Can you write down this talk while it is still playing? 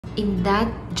In that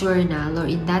journal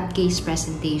or in that case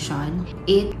presentation,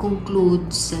 it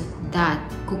concludes that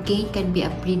cocaine can be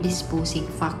a predisposing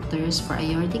factors for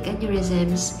aortic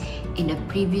aneurysms in a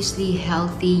previously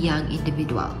healthy young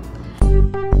individual.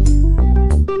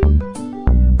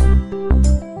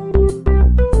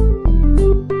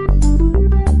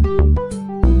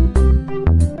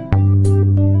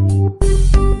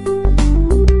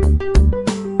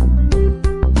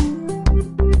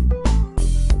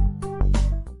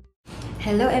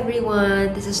 Hello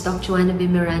everyone, this is Dr. Juana B.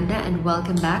 Miranda and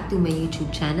welcome back to my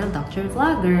YouTube channel, Dr.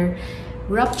 Vlogger.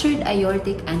 Ruptured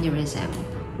aortic aneurysm,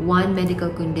 one medical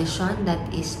condition that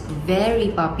is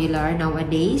very popular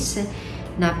nowadays.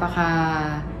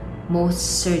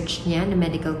 Most searched niya na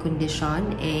medical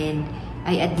condition, and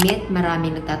I admit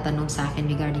maraming nagtatanong sa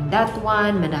akin regarding that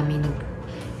one. Maraming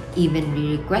even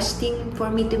requesting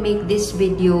for me to make this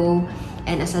video.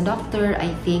 And as a doctor,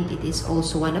 I think it is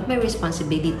also one of my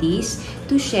responsibilities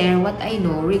to share what I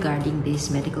know regarding this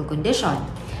medical condition.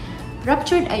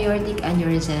 Ruptured aortic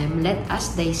aneurysm, let us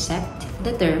dissect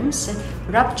the terms.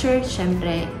 Ruptured,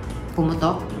 syempre,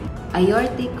 pumutok.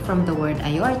 Aortic, from the word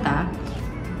aorta.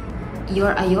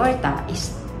 Your aorta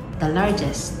is the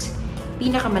largest,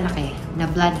 pinakamalaki na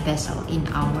blood vessel in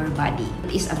our body.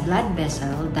 It is a blood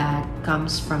vessel that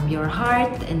comes from your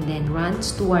heart and then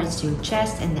runs towards your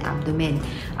chest and the abdomen.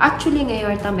 Actually, ang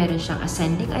aorta, meron siyang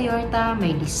ascending aorta,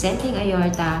 may descending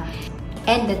aorta,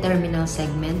 and the terminal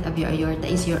segment of your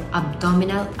aorta is your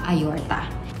abdominal aorta.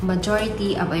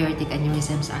 Majority of aortic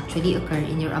aneurysms actually occur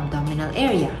in your abdominal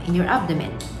area, in your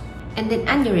abdomen. And then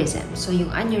aneurysm. So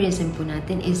yung aneurysm po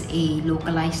natin is a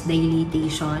localized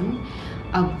dilatation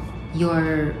of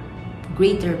your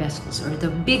greater vessels or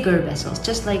the bigger vessels,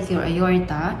 just like your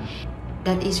aorta,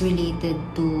 that is related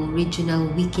to regional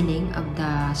weakening of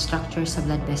the structures sa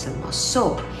blood vessel mo.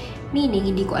 So, meaning,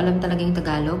 hindi ko alam talaga yung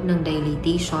Tagalog ng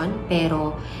dilatation,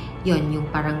 pero yon yung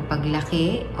parang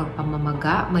paglaki or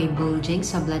pamamaga, may bulging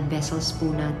sa blood vessels po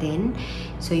natin.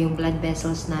 So, yung blood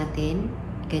vessels natin,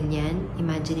 ganyan,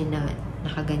 imagine na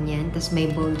nakaganyan, tas may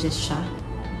bulges siya.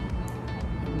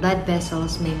 Blood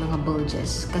vessels may mga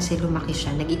bulges kasi lumaki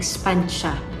siya, nag-expand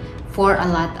siya for a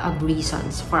lot of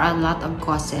reasons, for a lot of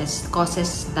causes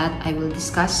that I will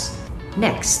discuss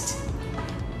next.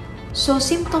 So,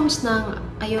 symptoms ng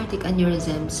aortic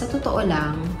aneurysm, sa totoo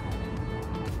lang,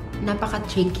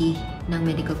 napaka-tricky ng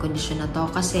medical condition na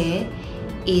to kasi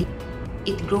it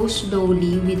grows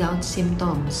slowly without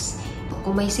symptoms.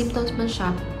 Kung may symptoms man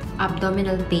siya,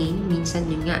 abdominal pain, minsan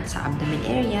yun nga sa abdomen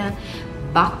area,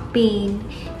 back pain,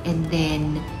 and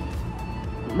then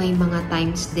may mga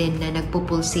times din na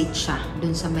nagpo-pulsate siya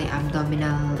dun sa may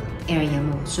abdominal area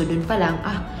mo. So, dun pa lang,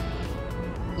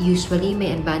 usually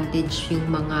may advantage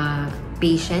yung mga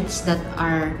patients that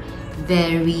are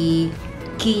very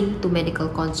keen to medical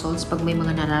consults pag may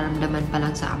mga nararamdaman pa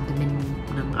lang sa abdomen,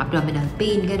 ng abdominal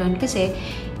pain, gano'n. Kasi,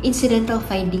 incidental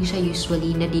finding siya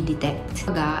usually na di-detect.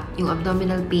 Yung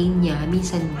abdominal pain niya,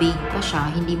 minsan vague pa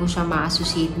siya, hindi mo siya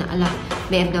ma-associate na,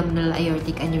 may abdominal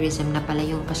aortic aneurysm na pala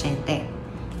yung pasyente.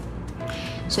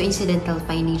 So, incidental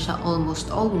finding siya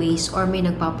almost always, or may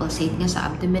nagpapulsate nga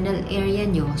sa abdominal area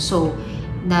nyo. So,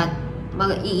 that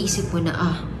mag-iisip mo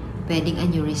na, pwedeng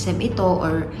aneurysm ito,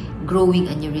 or growing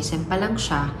aneurysm pa lang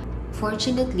siya.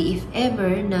 Fortunately, if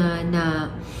ever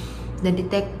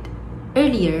na-detect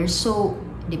earlier, so,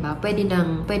 diba,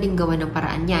 pwedeng gawa ng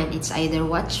paraan yan. It's either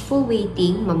watchful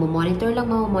waiting, mamomonitor,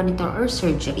 or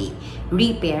surgery,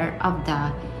 repair of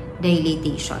the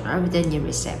dilatation or of the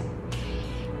aneurysm.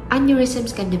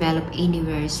 Aneurysms can develop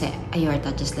anywhere sa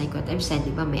aorta, just like what I've said,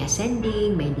 diba, may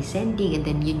ascending, may descending, and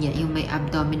then yun yan, yung may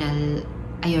abdominal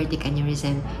aortic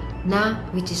aneurysm na,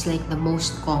 which is like the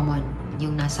most common,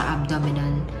 yung nasa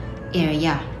abdominal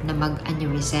area na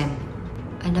mag-aneurysm.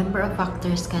 A number of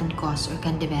factors can cause or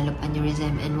can develop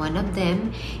aneurysm, and one of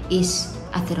them is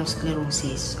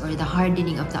atherosclerosis or the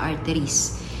hardening of the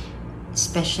arteries.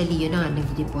 Especially yun na,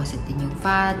 nag-deposit din yung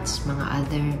fats, mga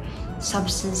other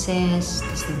substances,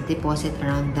 tapos nag-deposit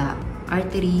around the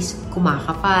arteries,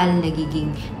 kumakapal, nagiging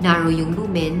narrow yung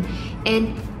lumen, and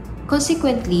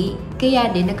consequently, kaya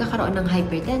din nagkakaroon ng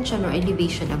hypertension or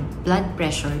elevation of blood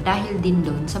pressure dahil din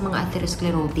doon sa mga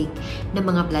atherosclerotic na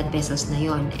mga blood vessels na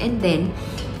yon. And then,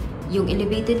 yung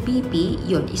elevated BP,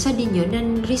 yun, isa din yun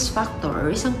ng risk factor or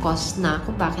isang cause na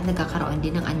kung bakit nagkakaroon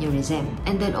din ng aneurysm.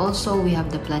 And then also, we have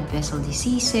the blood vessel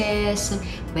diseases,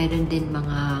 meron din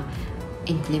mga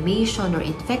inflammation or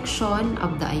infection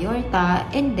of the aorta,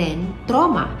 and then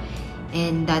trauma.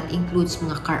 And that includes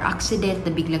mga car accident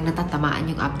na biglang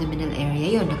natatamaan yung abdominal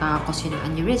area, yun, nakakakos yun ng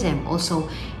aneurysm. Also,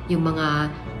 yung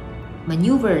mga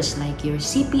maneuvers like your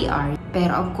CPR,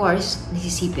 Pero of course,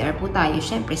 nisi-CPR po tayo,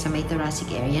 syempre sa may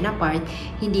thoracic area na part,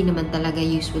 hindi naman talaga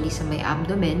usually sa may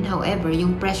abdomen. However,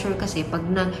 yung pressure kasi,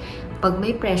 pag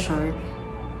may pressure,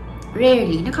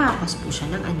 rarely nakakakos po siya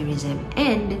ng aneurysm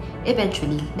and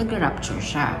eventually, nag-rupture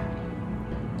siya.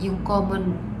 Yung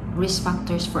common risk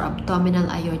factors for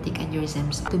abdominal aortic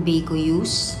aneurysms, tobacco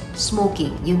use,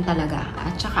 smoking, yun talaga.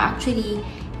 At saka actually,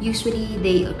 usually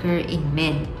they occur in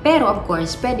men. Pero of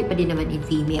course, pwede pa din naman in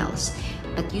females.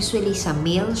 But usually sa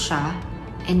male siya,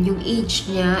 and yung age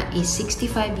niya is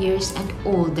 65 years and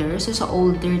older. So sa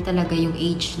older talaga yung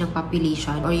age ng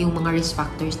population or yung mga risk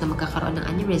factors na magkakaroon ng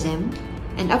aneurysm.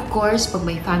 And of course, pag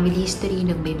may family history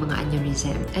ng may mga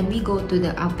aneurysm. And we go to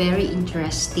a very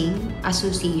interesting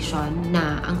association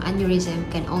na ang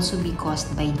aneurysm can also be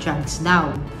caused by drugs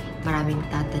daw. Maraming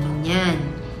tatanong yan.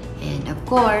 And of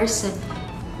course,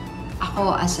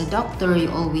 ako as a doctor,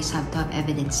 you always have to have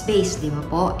evidence-based, di ba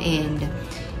po? And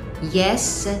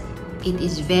yes, it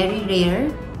is very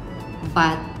rare,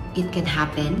 but it can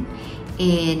happen.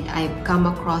 And I've come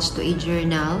across to a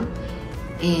journal,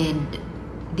 and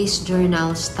this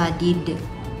journal studied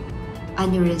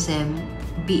aneurysm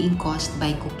being caused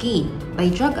by cocaine, by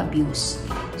drug abuse.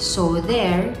 So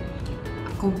there,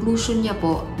 conclusion niya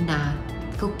po na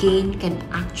cocaine can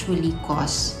actually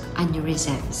cause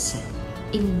aneurysms.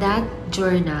 In that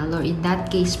journal or in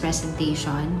that case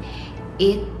presentation,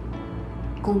 it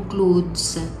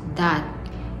concludes that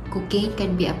cocaine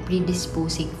can be a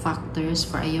predisposing factors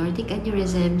for aortic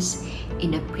aneurysms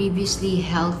in a previously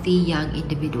healthy young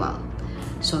individual.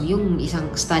 So, yung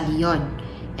isang study yon.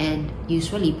 And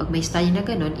usually, pag may study na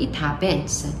ganun, it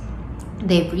happens.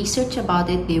 They've researched about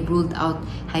it. They've ruled out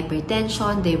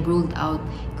hypertension. They've ruled out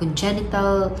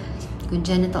congenital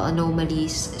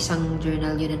anomalies. Isang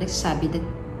journal yun na nagsasabi that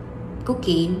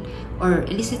cocaine or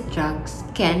illicit drugs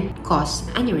can cause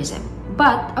aneurysm.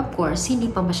 But, of course, hindi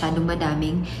pa masyadong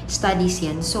madaming studies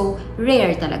yan. So,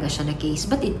 rare talaga siya na case.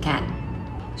 But it can.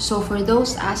 So, for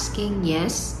those asking,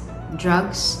 yes,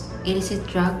 drugs, illicit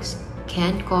drugs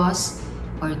can cause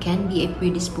or can be a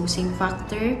predisposing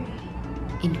factor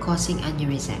in causing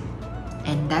aneurysm.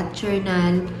 And that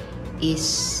journal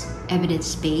is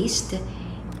evidence-based,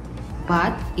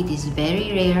 but it is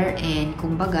very rare and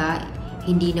kumbaga,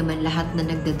 hindi naman lahat na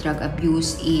nagda-drug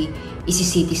abuse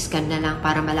isi-CT scan na lang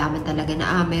para malaman talaga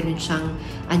na meron siyang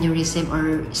aneurysm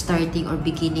or starting or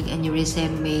beginning aneurysm,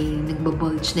 may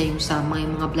nagbabulge na yung sa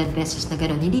mga blood vessels na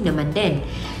gano'n. Hindi naman din.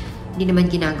 Hindi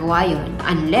naman ginagawa yon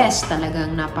unless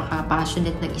talagang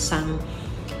napaka-passionate ng isang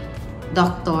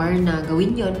doctor na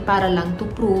gawin yon para lang to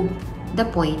prove the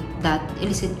point that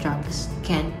illicit drugs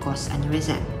can cause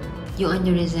aneurysm. Yung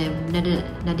aneurysm,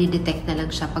 nadidetect na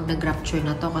lang siya pag nag-rupture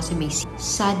na to kasi may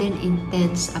sudden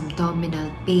intense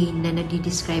abdominal pain na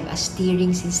nadidescribe as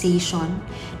tearing sensation.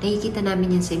 Nakikita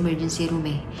namin yan sa emergency room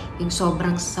eh. Yung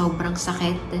sobrang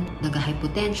sakit,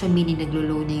 nag-hypotension, meaning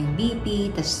naglo-low na yung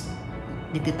BP, tas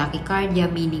nagtatachycardia,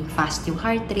 meaning fast yung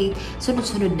heart rate,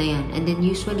 sunod-sunod na yan. And then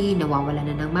usually, nawawala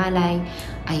na ng malay.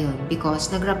 Ayun,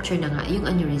 because nag-rupture na nga yung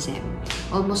aneurysm.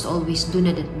 Almost always,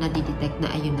 doon na nadidetect na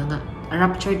ayun na nga,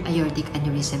 ruptured aortic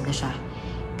aneurysm na siya.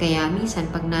 Kaya minsan,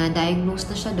 pag na-diagnose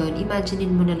na siya doon,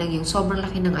 imaginein mo na lang yung sobrang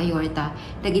laki ng aorta,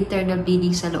 nag-internal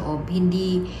bleeding sa loob,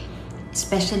 hindi,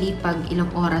 especially pag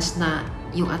ilang oras na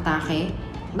yung atake,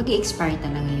 mag-i-expire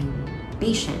talaga yung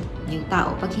patient, yung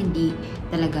tao, pag hindi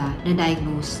talaga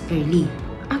na-diagnose early.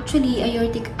 Actually,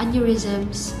 aortic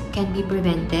aneurysms can be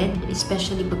prevented,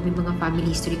 especially pag may mga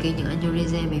family history kayo ng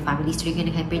aneurysm, may family history kayo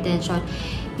ng hypertension,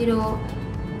 you know,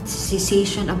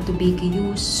 cessation of tobacco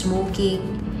use, smoking,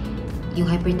 yung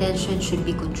hypertension should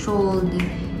be controlled,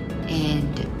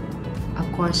 and of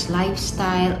course,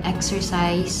 lifestyle,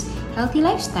 exercise, healthy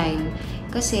lifestyle.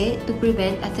 Kasi to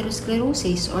prevent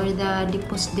atherosclerosis or the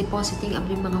depositing of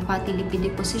yung mga fatty lipid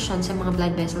deposition sa mga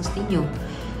blood vessels ninyo.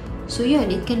 So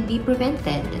yun, it can be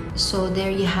prevented. So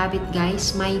there you have it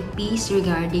guys, my piece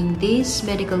regarding this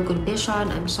medical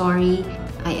condition. I'm sorry,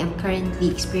 I am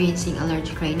currently experiencing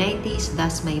allergic rhinitis,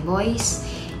 that's my voice.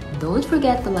 Don't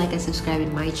forget to like and subscribe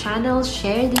in my channel,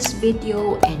 share this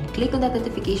video, and click on that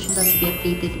notification bell to be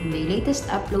updated in my latest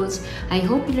uploads. I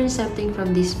hope you learned something from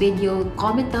this video.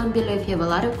 Comment down below if you have a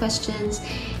lot of questions,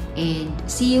 and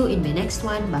see you in my next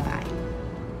one. Bye-bye.